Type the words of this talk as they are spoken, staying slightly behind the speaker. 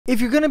If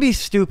you're gonna be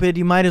stupid,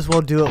 you might as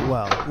well do it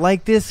well.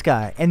 Like this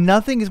guy. And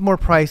nothing is more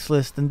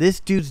priceless than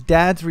this dude's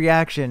dad's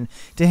reaction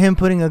to him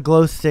putting a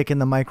glow stick in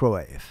the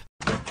microwave.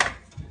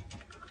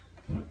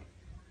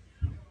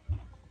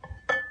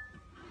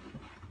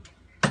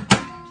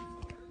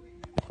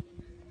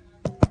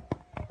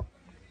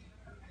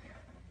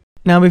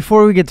 Now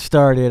before we get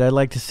started, I'd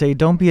like to say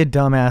don't be a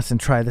dumbass and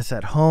try this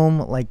at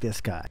home like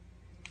this guy.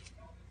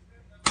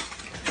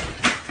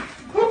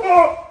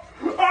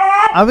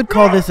 I would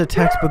call this a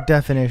textbook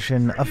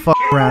definition of fuck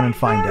around and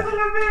find out.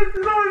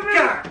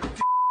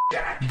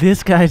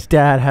 This guy's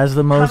dad has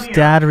the most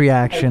dad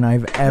reaction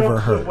I've ever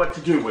heard. What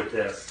to do with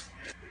this?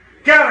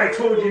 God, I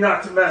told you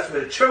not to mess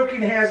with it.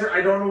 Choking hazard.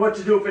 I don't know what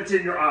to do if it's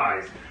in your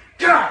eyes.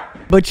 God!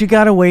 But you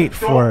gotta wait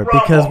for it,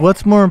 because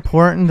what's more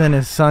important than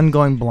his son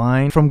going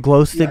blind from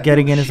glow stick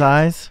getting in his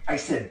eyes? I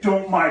said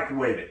don't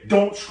microwave it.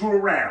 Don't screw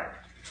around.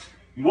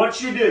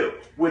 What you do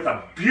with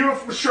a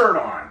beautiful shirt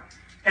on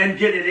and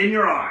get it in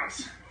your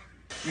eyes.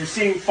 You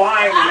seem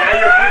fine, and now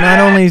you're... Not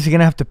only is he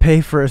gonna have to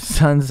pay for his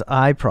son's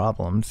eye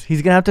problems,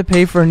 he's gonna have to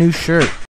pay for a new shirt.